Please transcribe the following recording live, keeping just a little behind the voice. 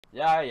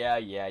Yeah.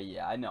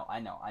 I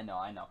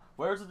know.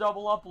 Where's the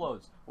double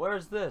uploads?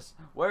 Where's this?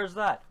 Where's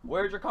that?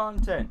 Where's your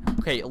content?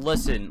 Okay,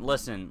 listen.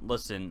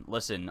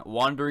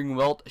 Wandering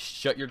Wilt,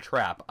 shut your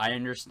trap. I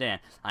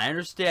understand.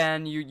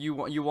 You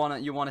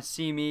wanna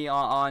see me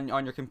on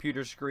your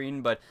computer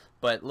screen, but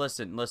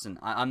listen.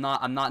 I'm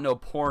not no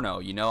porno.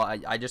 You know,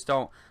 I just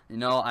don't. You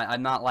know,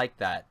 I'm not like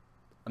that.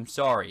 I'm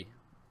sorry.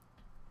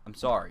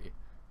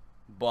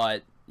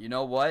 But you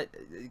know what?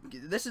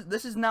 This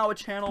is now a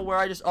channel where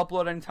I just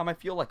upload anytime I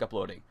feel like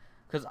uploading.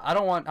 Cause I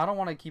don't want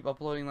to keep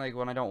uploading like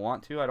when I don't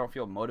want to. I don't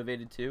feel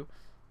motivated to,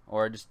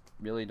 or I just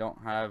really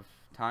don't have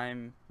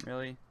time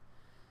really.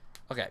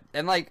 Okay,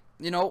 and like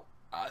you know,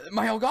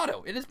 my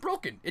Elgato, it is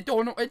broken. It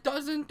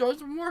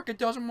doesn't work. It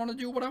doesn't want to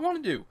do what I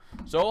want to do.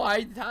 So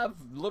I have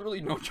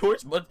literally no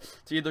choice but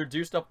to either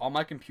do stuff on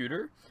my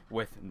computer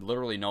with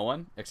literally no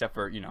one except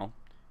for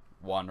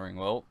Wandering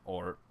Will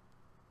or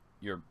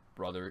your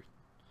brother.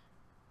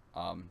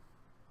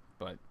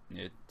 But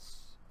it's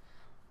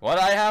what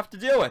I have to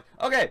deal with.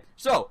 Okay,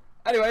 so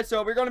anyway,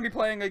 we're going to be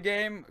playing a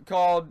game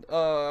called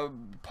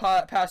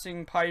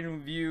Passing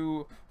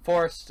Pineview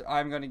Forest.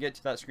 I'm going to get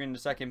to that screen in a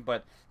second,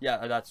 but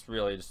yeah, that's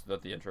really just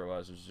what the intro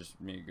was. It was just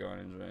me going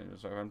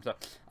into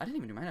I didn't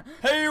even do mine.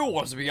 Hey,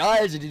 what's up,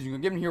 guys? It is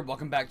Given here.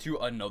 Welcome back to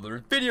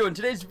another video. In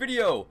today's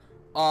video,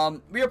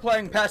 we are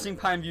playing Passing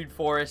Pineview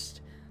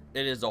Forest.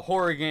 It is a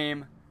horror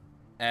game,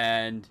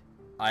 and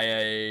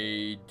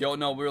I don't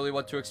know really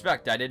what to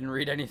expect. I didn't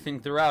read anything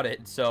throughout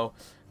it, so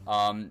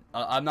I'm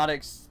not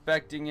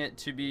expecting it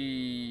to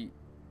be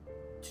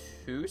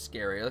too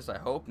scary. At least I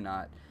hope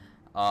not.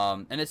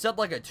 And it said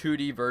like a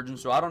 2D version,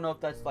 so I don't know if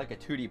that's like a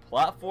 2D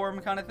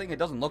platform kind of thing. It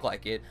doesn't look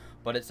like it,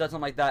 but it said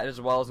something like that, as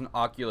well as an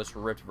Oculus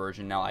Rift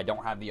version. Now I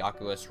don't have the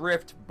Oculus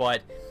Rift,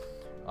 but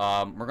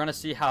we're gonna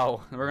see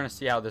how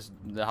this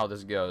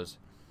goes.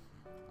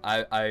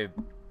 I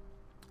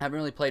haven't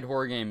really played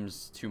horror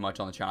games too much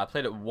on the channel. I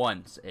played it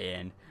once,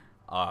 and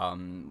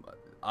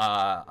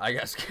I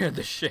got scared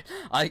the shit.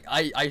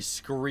 I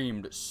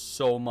screamed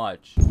so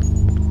much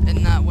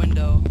in that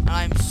window, and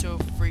I'm so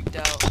freaked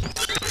out.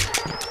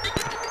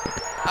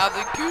 I have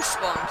the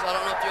goosebumps. I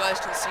don't know if you guys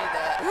can see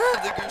that. I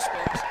have the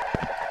goosebumps.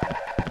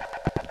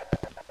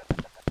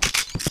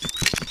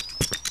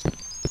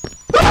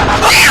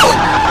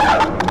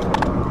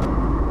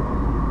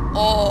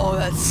 Oh,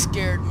 that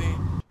scared me.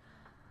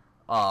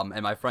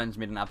 And my friends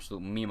made an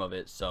absolute meme of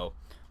it, so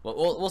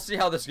we'll see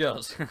how this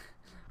goes.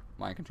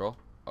 Mind control?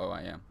 Oh,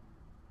 I am.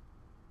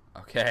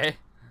 Okay.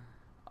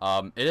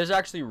 It is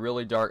actually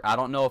really dark. I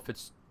don't know if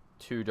it's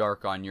too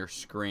dark on your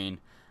screen,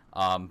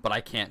 but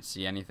I can't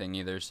see anything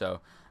either,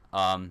 so,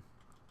 okay,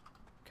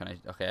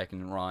 I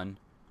can run.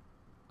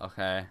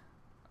 Okay.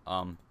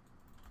 I'm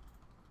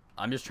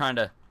just trying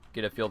to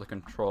get a feel of the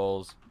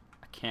controls.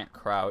 I can't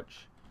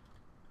crouch.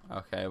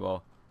 Okay,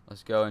 well,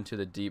 let's go into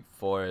the deep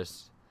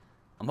forest.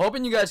 I'm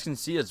hoping you guys can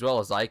see as well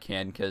as I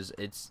can, because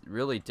it's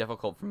really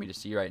difficult for me to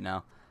see right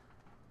now.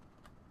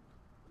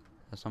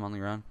 Is someone on the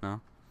ground? No.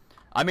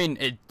 I mean,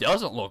 it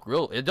doesn't look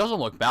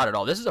bad at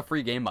all. This is a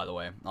free game, by the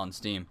way, on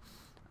Steam.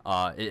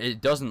 It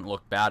doesn't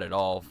look bad at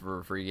all for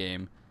a free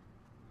game.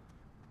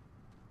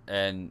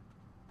 And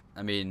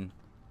I mean,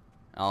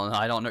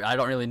 I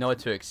don't really know what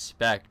to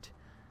expect.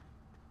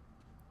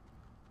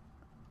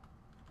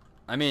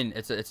 I mean,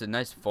 it's a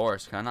nice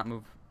forest. Can I not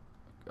move?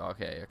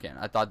 Okay, okay.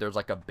 I thought there was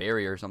like a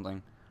barrier or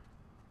something.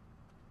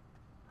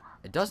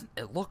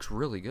 It looks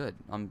really good.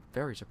 I'm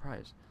very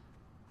surprised.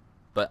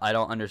 But I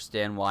don't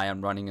understand why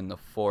I'm running in the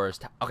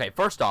forest. Okay,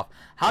 first off,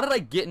 how did I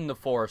get in the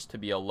forest to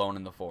be alone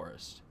in the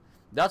forest?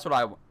 That's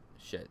what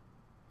shit.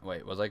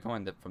 Wait, was I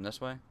going from this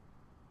way?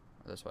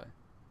 Or this way?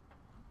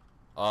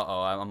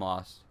 Uh-oh, I'm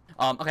lost.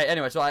 Okay,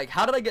 anyway, so like,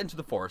 how did I get into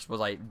the forest?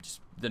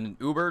 Did an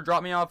Uber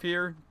drop me off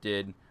here?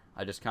 Did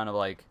I just kind of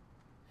like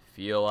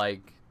feel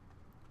like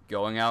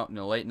going out in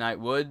a late night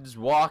woods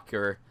walk,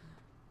 or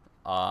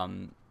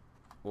am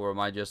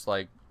I just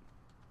like,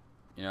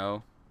 you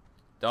know,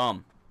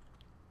 dumb?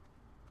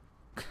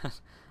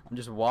 I'm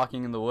just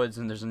walking in the woods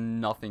and there's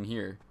nothing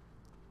here.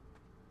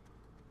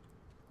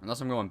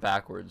 Unless I'm going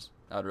backwards.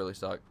 That would really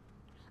suck.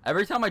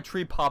 Every time a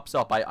tree pops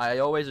up, I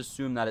always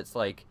assume that it's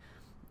like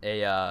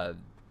a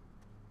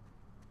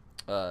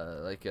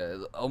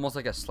almost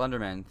like a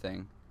Slenderman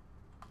thing.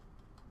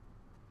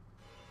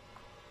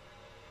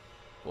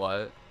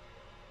 What?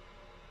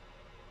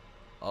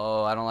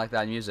 Oh, I don't like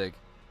that music.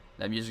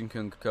 That music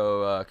can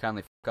go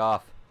kindly fuck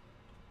off.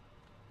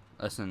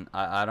 Listen,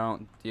 I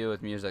don't deal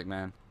with music,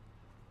 man.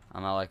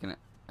 I'm not liking it.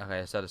 Okay,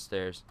 a set of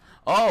stairs.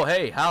 Oh,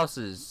 hey,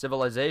 houses,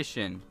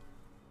 civilization,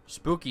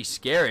 spooky,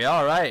 scary.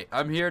 All right,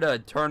 I'm here to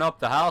turn up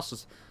the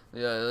house.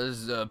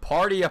 There's a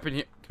party up in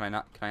here. Can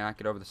I not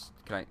get over this?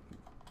 Can I?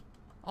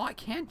 Oh, I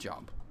can't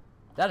jump.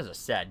 That is a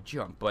sad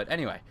jump. But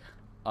anyway,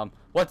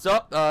 what's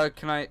up?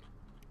 Can I?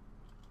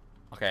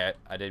 Okay,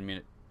 I didn't mean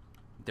it.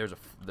 There's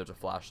a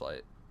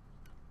flashlight.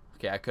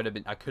 Okay, I could have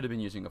been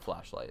using a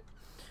flashlight.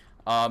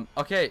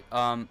 Okay,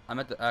 I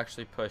meant to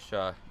actually push,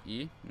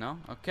 E. No?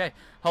 Okay.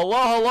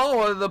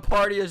 Hello, the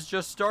party has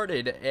just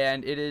started,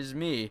 and it is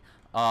me.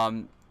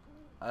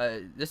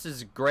 this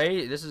is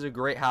great. This is a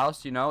great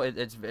house. You know,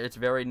 it's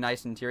very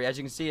nice interior. As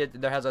you can see,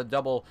 there has a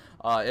double.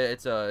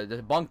 It's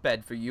a bunk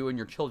bed for you and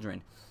your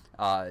children.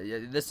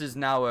 This is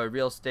now a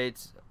real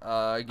estate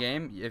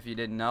game. If you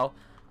didn't know.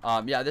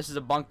 Yeah, this is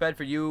a bunk bed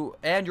for you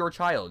and your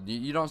child.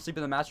 You don't sleep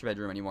in the master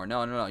bedroom anymore.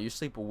 No, no, no. You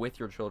sleep with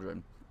your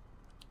children.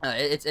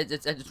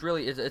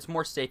 It's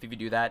more safe if you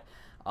do that.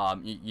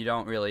 You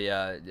don't really,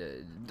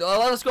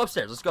 let's go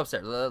upstairs. Let's go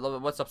upstairs.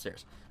 What's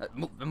upstairs?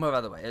 Move out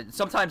of the way.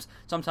 Sometimes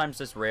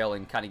this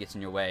railing kind of gets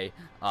in your way.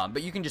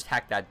 But you can just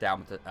hack that down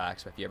with the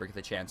axe if you ever get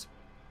the chance.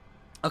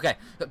 Okay.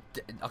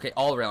 Okay,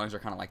 all the railings are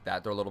kind of like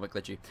that. They're a little bit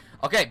glitchy.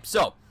 Okay,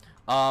 so,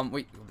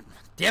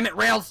 damn it,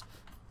 rails!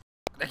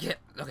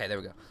 Okay, there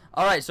we go.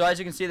 All right, so as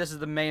you can see, this is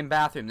the main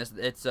bathroom.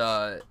 It's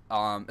a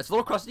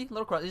little crusty,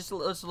 just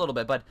a little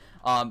bit, but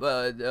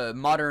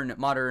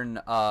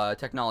modern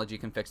technology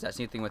can fix that.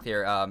 Same thing with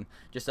here.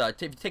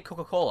 Take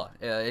Coca-Cola,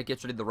 it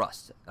gets rid of the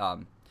rust.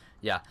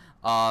 Yeah.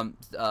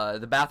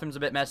 The bathroom's a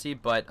bit messy,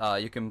 but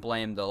you can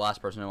blame the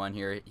last person who went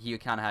here. He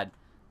kind of had,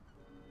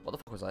 what the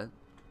fuck was that?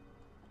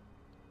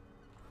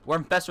 We're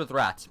infested with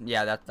rats.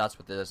 Yeah, that's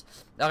what this is.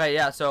 Okay,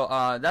 yeah,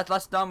 so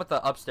that's done with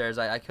the upstairs.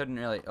 I couldn't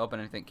really open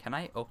anything. Can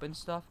I open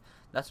stuff?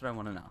 That's what I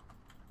want to know.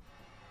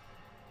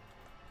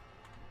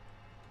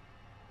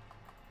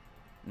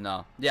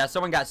 No. Yeah,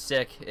 someone got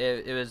sick.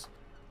 It was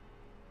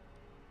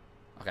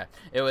okay.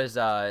 It was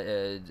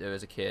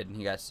a kid.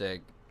 He got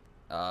sick.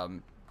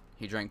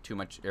 He drank too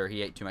much, or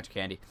he ate too much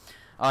candy.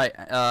 All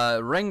right,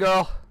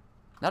 Ringo.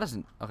 That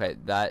isn't okay.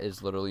 That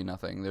is literally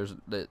nothing.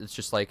 It's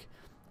just like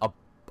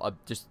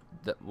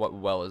what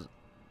well is.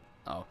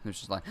 Oh, it's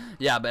just like,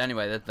 yeah, but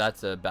anyway,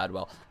 that's a bad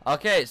well.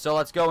 Okay, so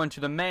let's go into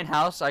the main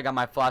house. I got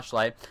my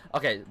flashlight.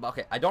 Okay,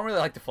 I don't really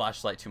like the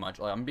flashlight too much.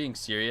 Like, I'm being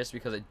serious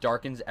because it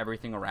darkens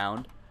everything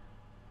around,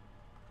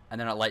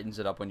 and then it lightens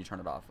it up when you turn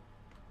it off.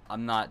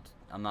 I'm not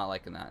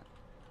liking that.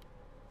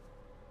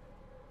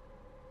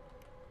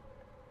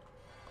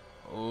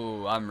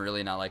 Ooh, I'm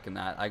really not liking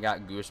that. I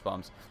got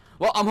goosebumps.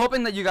 Well, I'm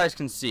hoping that you guys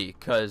can see,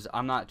 because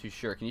I'm not too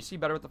sure. Can you see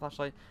better with the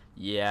flashlight?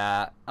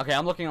 Yeah. Okay,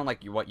 I'm looking on,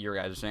 like, what your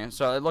guys are saying.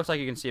 So, it looks like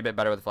you can see a bit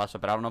better with the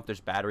flashlight, but I don't know if there's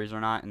batteries or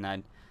not, and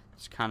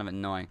that's kind of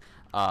annoying.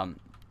 I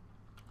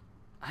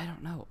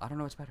don't know. I don't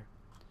know what's better.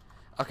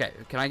 Okay,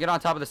 can I get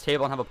on top of this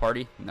table and have a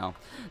party? No.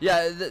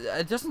 Yeah,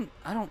 it doesn't...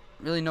 I don't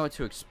really know what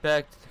to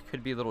expect. There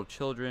could be little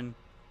children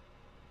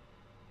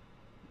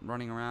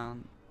running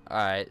around.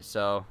 Alright,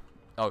 so...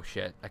 Oh,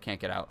 shit. I can't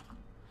get out.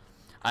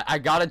 I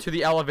got into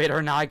the elevator,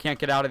 and now I can't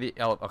get out of the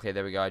elevator. Okay,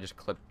 there we go. I just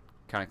kind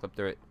of clipped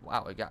through it.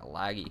 Wow, it got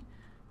laggy.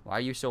 Why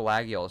are you so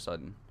laggy all of a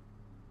sudden?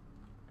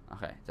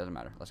 Okay, doesn't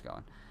matter. Let's go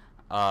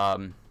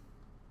on.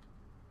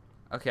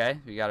 Okay,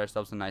 we got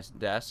ourselves a nice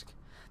desk.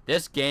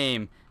 This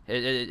game,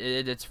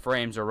 its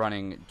frames are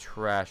running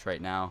trash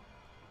right now.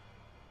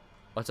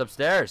 What's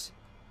upstairs?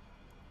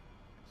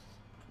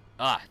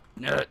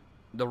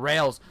 The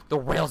rails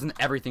and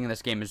everything in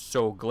this game is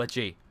so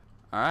glitchy.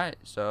 All right,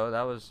 so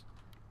that's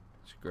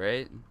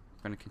great. I'm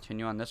gonna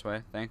continue on this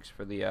way. Thanks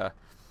for the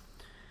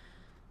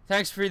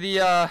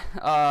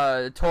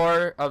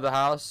tour of the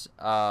house.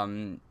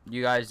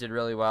 You guys did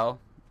really well.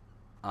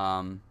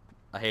 I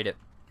hate it.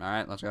 All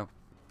right, let's go.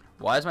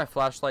 Why is my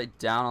flashlight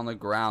down on the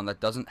ground? That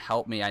doesn't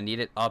help me. I need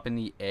it up in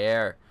the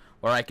air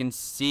where I can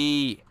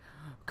see,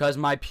 because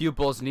my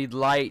pupils need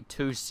light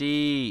to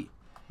see.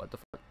 What the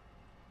fuck?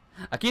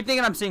 I keep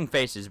thinking I'm seeing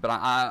faces, but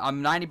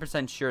I'm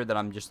 90% sure that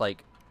I'm just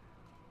like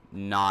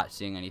not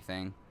seeing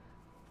anything.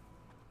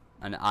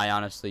 And I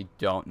honestly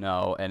don't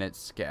know, and it's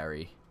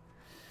scary.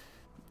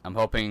 I'm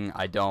hoping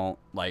I don't,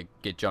 like,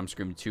 get jump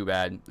screamed too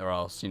bad, or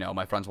else, you know,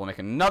 my friends will make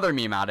another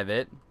meme out of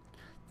it.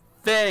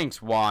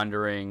 Thanks,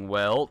 Wandering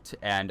Wilt,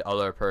 and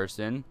other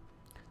person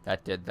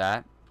that did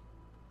that.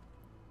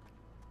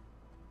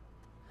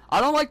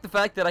 I don't like the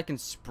fact that I can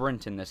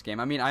sprint in this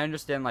game. I mean, I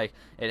understand, like,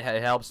 it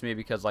helps me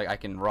because, like, I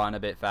can run a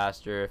bit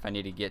faster if I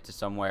need to get to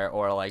somewhere,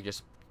 or, like,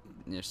 just,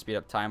 you know, speed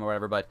up time or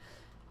whatever, but...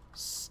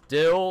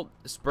 Still,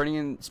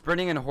 sprinting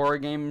in horror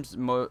games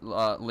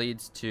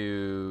leads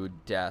to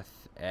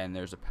death, and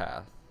there's a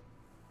path.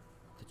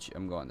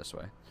 I'm going this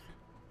way.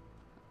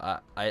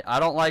 I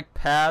don't like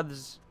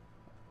paths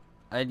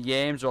in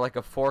games or like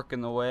a fork in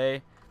the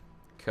way,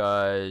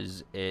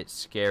 cause it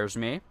scares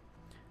me,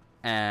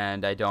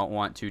 and I don't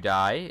want to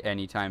die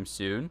anytime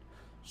soon.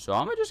 So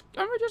I'm gonna just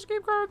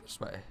keep going this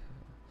way.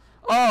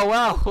 Oh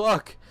wow!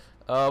 Look,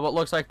 what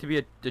looks like to be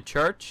a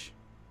church,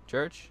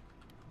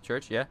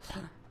 yeah.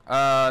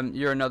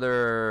 You're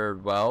another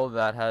well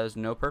that has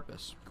no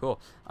purpose. Cool.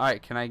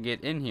 Alright, can I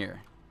get in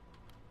here?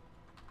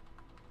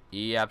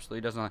 He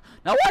absolutely doesn't.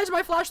 Now, why is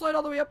my flashlight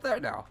all the way up there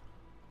now?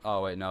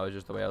 Oh, wait, no, it's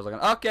just the way I was looking.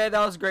 Okay,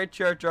 that was a great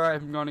church.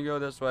 Alright, I'm going to go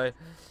this way.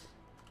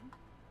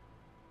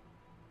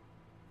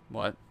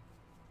 What?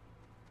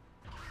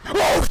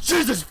 Oh,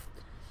 Jesus!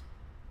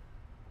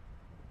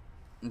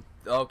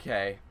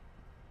 Okay.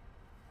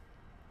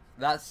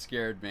 That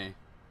scared me.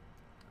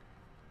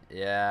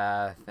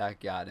 Yeah,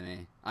 that got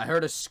me. I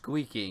heard a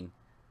squeaking,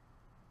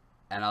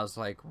 and I was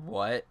like,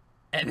 what?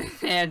 And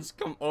hands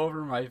come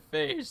over my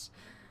face.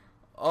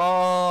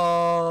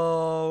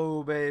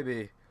 Oh,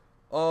 baby.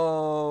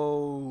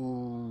 Oh.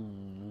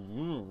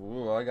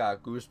 Ooh, I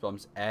got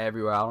goosebumps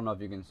everywhere. I don't know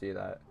if you can see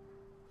that.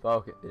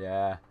 Focus.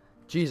 Yeah.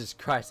 Jesus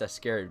Christ, that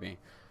scared me.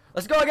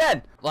 Let's go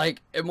again.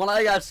 Like, and when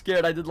I got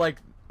scared, I did like,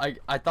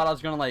 I thought I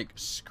was gonna like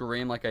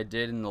scream like I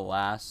did in the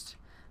last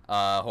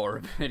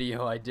horror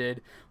video I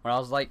did, where I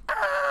was like,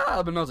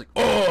 ah, but I was like,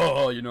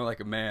 oh, you know, like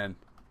a man,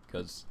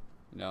 because,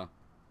 you know,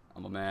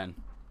 I'm a man.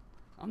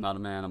 I'm not a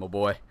man, I'm a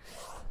boy.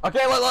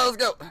 Okay, let's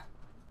go.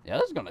 Yeah,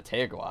 this is gonna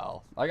take a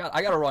while. I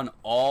gotta run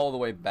all the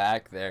way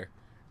back there.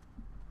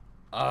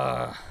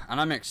 And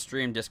I'm in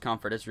extreme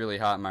discomfort. It's really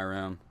hot in my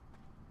room.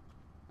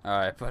 All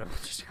right, but we'll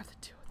just have to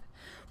deal with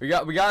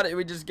it.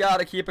 We just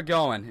gotta keep it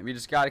going. We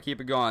just gotta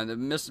keep it going.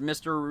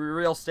 Mr.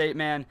 Real Estate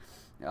Man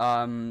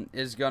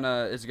is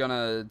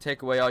gonna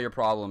take away all your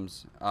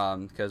problems.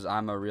 Because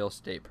I'm a real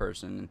estate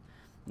person.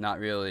 Not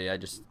really. I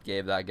just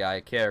gave that guy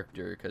a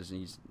character because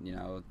he's, you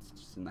know,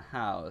 just in the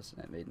house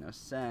and it made no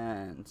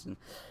sense and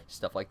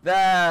stuff like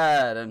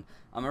that. And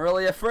I'm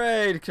really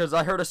afraid because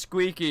I heard a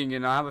squeaking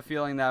and I have a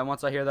feeling that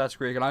once I hear that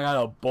squeaking, I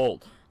gotta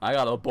bolt. I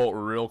gotta bolt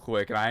real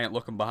quick and I ain't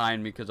looking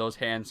behind me because those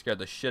hands scared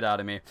the shit out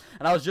of me.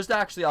 And I was just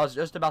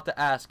about to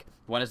ask,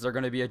 when is there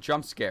gonna be a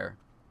jump scare?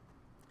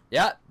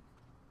 Yeah.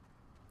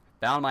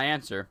 Found my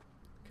answer.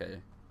 Okay.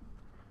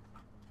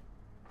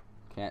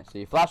 Can't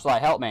see.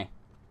 Flashlight, help me.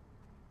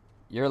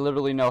 You're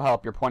literally no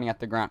help. You're pointing at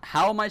the ground.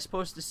 How am I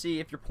supposed to see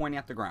if you're pointing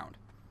at the ground?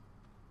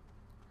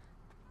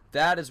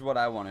 That is what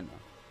I want to know.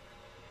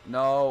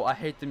 No, I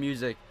hate the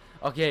music.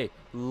 Okay,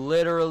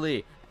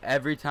 literally,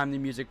 every time the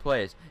music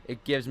plays,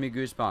 it gives me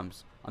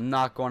goosebumps. I'm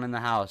not going in the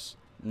house.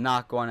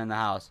 Not going in the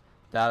house.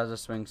 That is a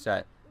swing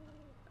set.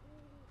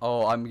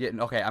 Oh, I'm getting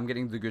the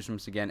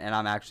goosebumps again, and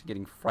I'm actually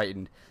getting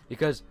frightened.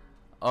 Because,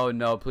 oh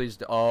no, please,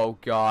 oh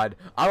god.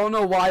 I don't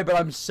know why, but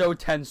I'm so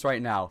tense right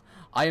now.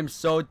 I'm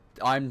so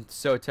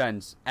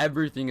tense.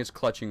 Everything is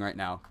clutching right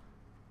now.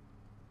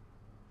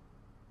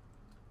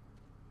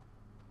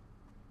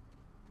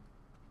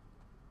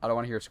 I don't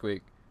want to hear a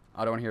squeak.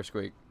 I don't want to hear a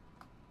squeak.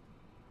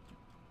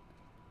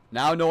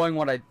 Now knowing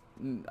what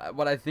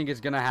I think is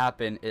gonna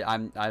happen,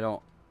 I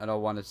don't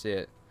want to see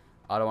it.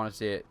 I don't want to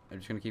see it. I'm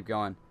just gonna keep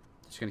going.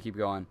 Just gonna keep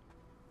going.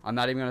 I'm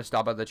not even gonna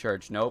stop at the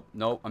church. Nope.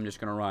 I'm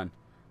just gonna run.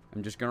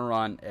 I'm just gonna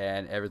run,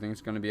 and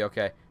everything's gonna be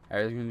okay.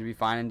 Everything's gonna be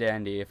fine and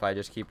dandy if I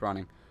just keep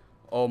running.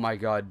 Oh my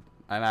god,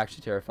 I'm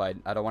actually terrified.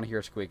 I don't want to hear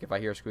a squeak. If I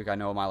hear a squeak, I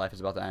know my life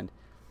is about to end.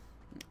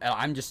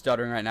 I'm just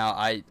stuttering right now.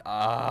 I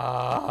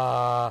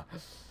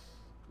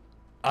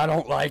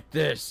don't like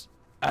this.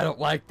 I don't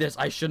like this.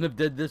 I shouldn't have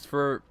did this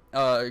for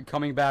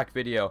coming back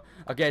video.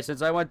 Okay,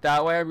 since I went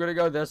that way, I'm gonna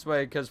go this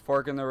way because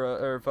fork in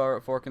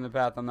the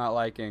path I'm not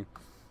liking.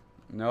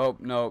 Nope.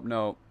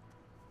 No,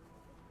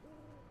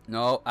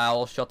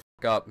 owl, shut the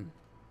fuck up.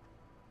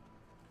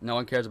 No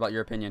one cares about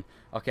your opinion.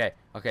 Okay,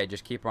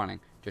 just keep running.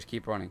 Just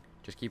keep running.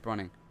 Just keep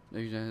running.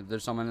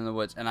 There's someone in the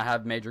woods, and I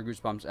have major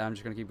goosebumps, and I'm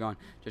just gonna keep going.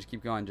 Just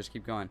keep going. Just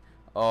keep going.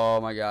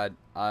 Oh my god.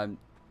 I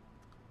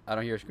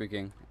don't hear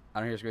squeaking. I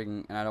don't hear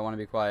squeaking, and I don't want to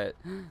be quiet.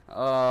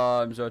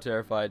 Oh, I'm so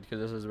terrified because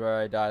this is where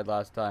I died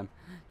last time.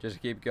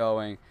 Just keep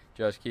going.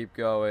 Just keep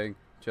going.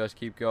 Just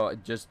keep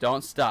going. Just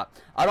don't stop.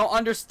 I don't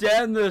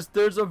understand this.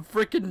 There's a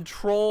freaking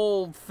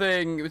troll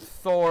thing with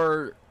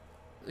Thor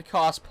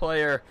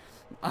cosplayer.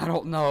 I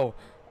don't know.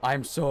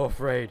 I'm so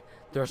afraid.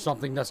 There's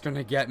something that's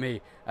gonna get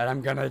me, and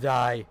I'm gonna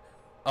die.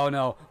 Oh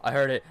no, I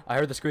heard it. I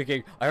heard the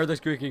squeaking. I heard the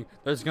squeaking.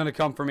 It's gonna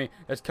come for me.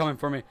 It's coming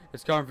for me.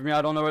 It's coming for me.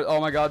 I don't know what. Oh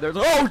my god, there's.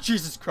 Oh,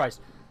 Jesus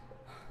Christ.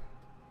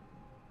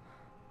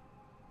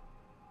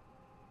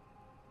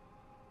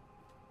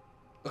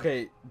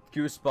 Okay,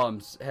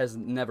 Goosebumps has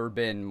never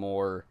been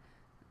more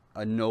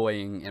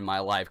annoying in my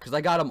life because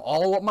I got them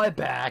all up my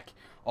back,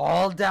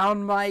 all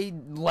down my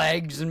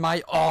legs and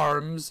my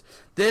arms.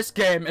 This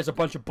game is a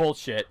bunch of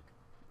bullshit.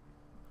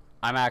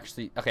 I'm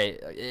actually okay.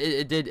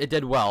 It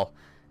did well.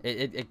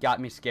 It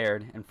got me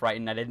scared and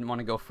frightened. I didn't want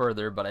to go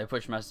further, but I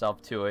pushed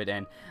myself to it,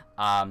 and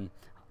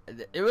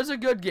it was a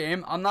good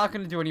game. I'm not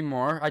gonna do any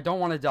more. I don't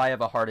want to die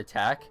of a heart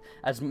attack.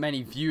 As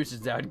many views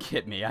as that would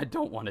get me, I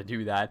don't want to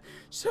do that.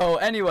 So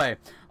anyway,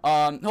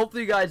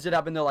 hopefully you guys did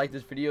happen to like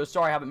this video.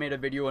 Sorry I haven't made a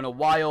video in a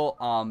while.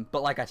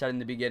 But like I said in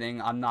the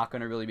beginning, I'm not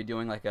gonna really be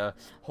doing like a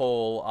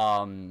whole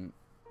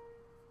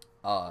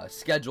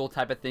schedule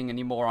type of thing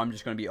anymore. I'm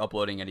just going to be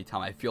uploading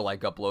anytime I feel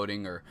like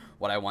uploading or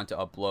what I want to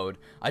upload.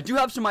 I do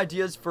have some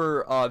ideas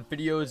for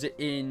videos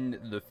in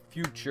the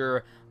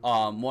future.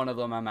 One of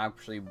them I'm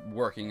actually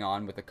working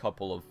on with a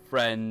couple of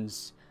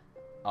friends.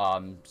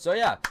 So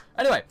yeah.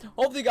 Anyway,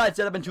 hopefully you guys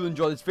did happen to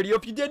enjoy this video.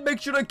 If you did,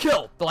 make sure to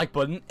kill the like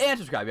button and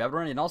subscribe if you haven't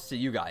already, and I'll see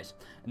you guys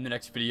in the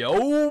next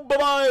video.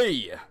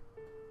 Bye-bye!